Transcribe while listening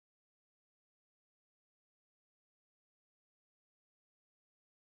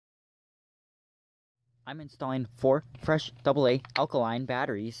I'm installing 4 fresh AA alkaline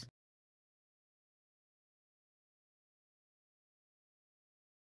batteries.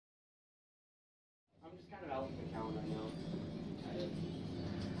 I'm just kind of out for the count right now.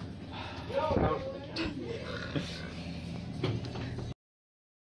 Out for the count.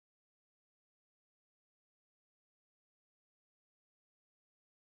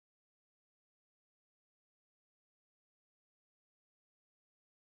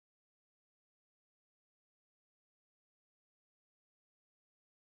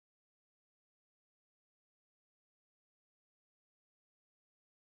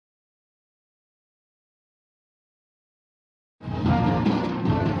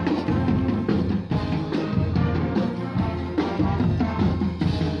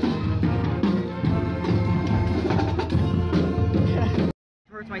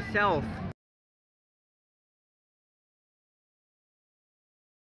 Towards myself.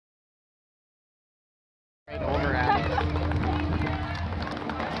 Right over at it.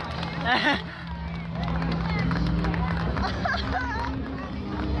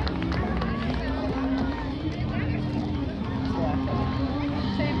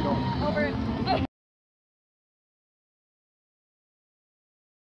 Over.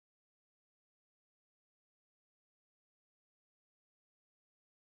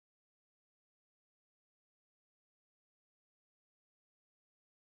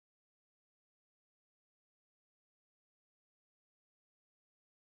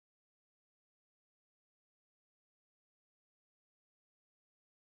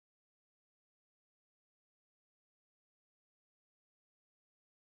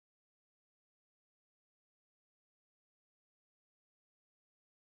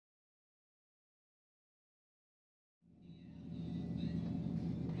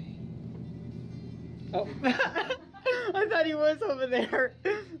 Oh. I thought he was over there.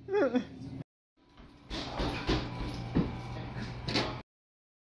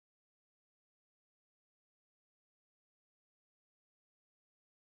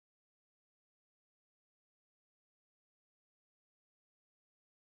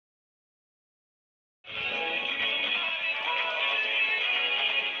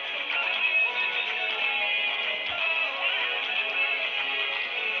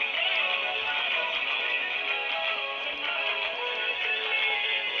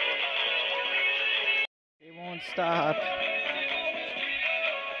 It won't stop.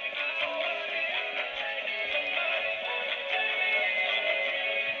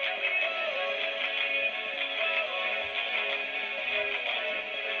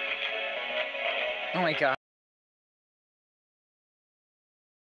 Oh my god.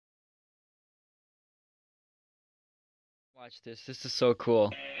 Watch this. This is so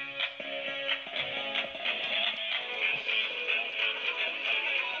cool.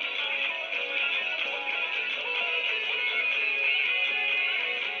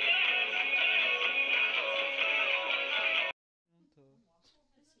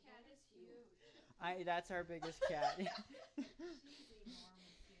 This cat is huge. That's our biggest cat. She's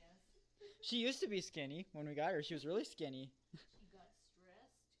enormous, yes. She used to be skinny when we got her. She was really skinny. She got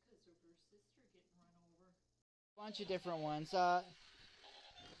stressed because of her sister getting run over. Bunch of different ones.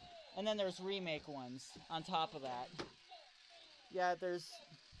 And then there's remake ones on top of that. Yeah, there's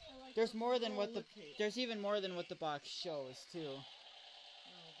more than what there's even more than what the box shows too.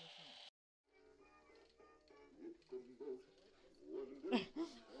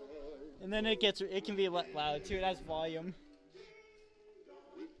 And then it can be loud too. It has volume.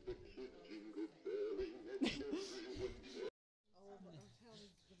 Oh, but our town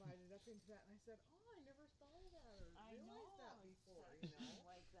is divided up into that, and I said, "Oh, I never thought of that or realized that before." You know,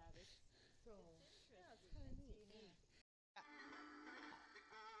 Like that. so yeah, it's kind of neat.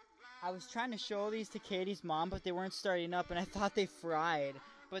 I was trying to show these to Katie's mom, but they weren't starting up, and I thought they fried,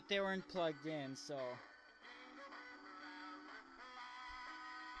 but they weren't plugged in, so.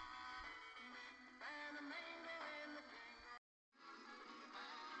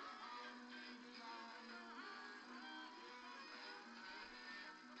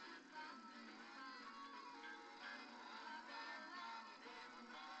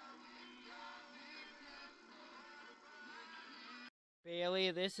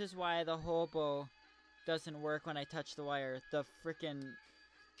 Bailey, this is why the hobo doesn't work when I touch the wire. The frickin'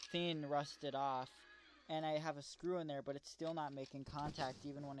 thing rusted off, and I have a screw in there, but it's still not making contact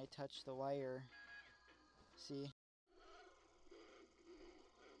even when I touch the wire. See?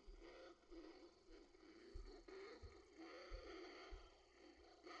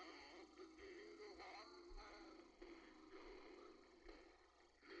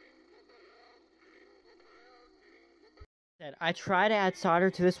 I try to add solder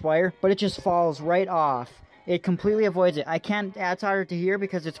to this wire, but it just falls right off. It completely avoids it. I can't add solder to here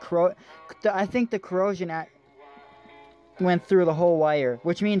because it's I think the corrosion went through the whole wire,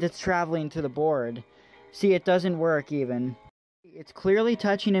 which means it's traveling to the board. See, it doesn't work even. It's clearly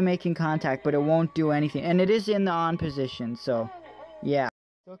touching and making contact, but it won't do anything. And it is in the on position, so yeah.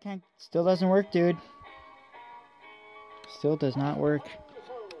 Still doesn't work, dude. Still does not work.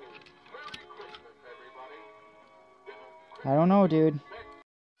 I don't know, dude.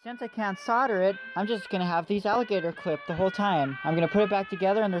 Since I can't solder it, I'm just gonna have these alligator clip the whole time. I'm gonna put it back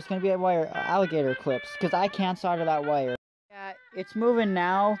together and there's gonna be a wire, alligator clips, because I can't solder that wire. Yeah, it's moving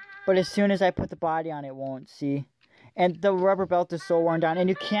now, but as soon as I put the body on, it won't, see? And the rubber belt is so worn down, and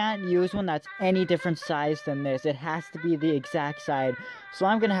you can't use one that's any different size than this. It has to be the exact size. So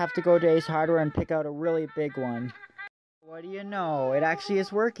I'm gonna have to go to Ace Hardware and pick out a really big one. What do you know? It actually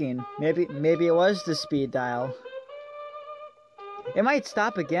is working. Maybe it was the speed dial. It might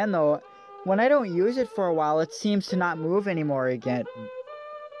stop again though. When I don't use it for a while, it seems to not move anymore again.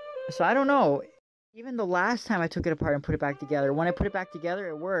 So I don't know. Even the last time I took it apart and put it back together, when I put it back together,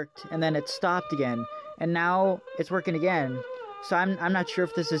 it worked, and then it stopped again. And now it's working again. So I'm not sure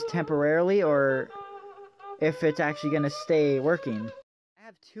if this is temporarily or if it's actually going to stay working. I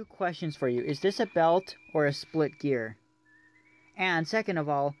have two questions for you. Is this a belt or a split gear? And second of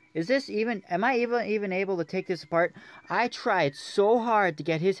all, am I even able to take this apart? I tried so hard to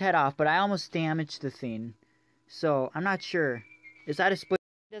get his head off, but I almost damaged the thing. So, I'm not sure. Is that a split?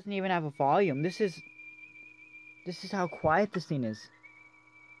 It doesn't even have a volume. This is how quiet this thing is.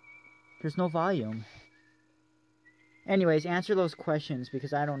 There's no volume. Anyways, answer those questions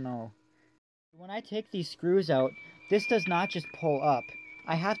because I don't know. When I take these screws out, this does not just pull up.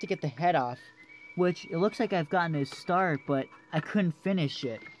 I have to get the head off. Which, it looks like I've gotten a start, but I couldn't finish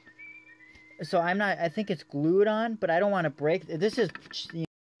it. So I think it's glued on, but I don't want to break. This is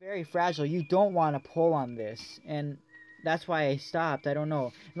very fragile. You don't want to pull on this. And that's why I stopped. I don't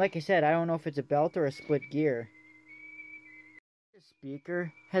know. Like I said, I don't know if it's a belt or a split gear. The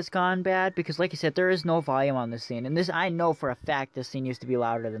speaker has gone bad, because like I said, there is no volume on this thing. And this, I know for a fact this thing used to be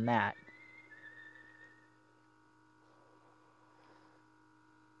louder than that.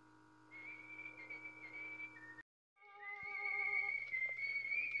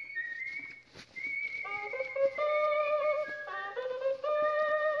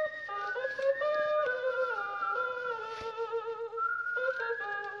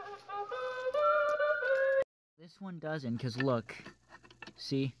 This one doesn't, because look,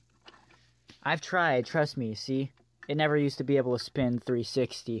 see? I've tried, trust me, see? It never used to be able to spin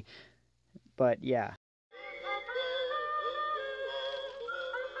 360, but yeah.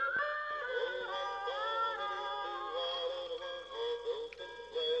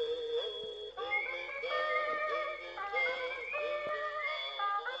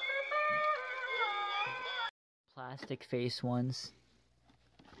 Plastic face ones.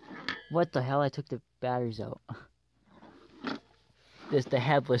 What the hell? I took the batteries out. This the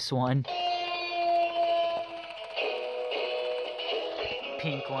headless one.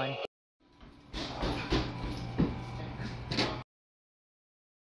 Pink one.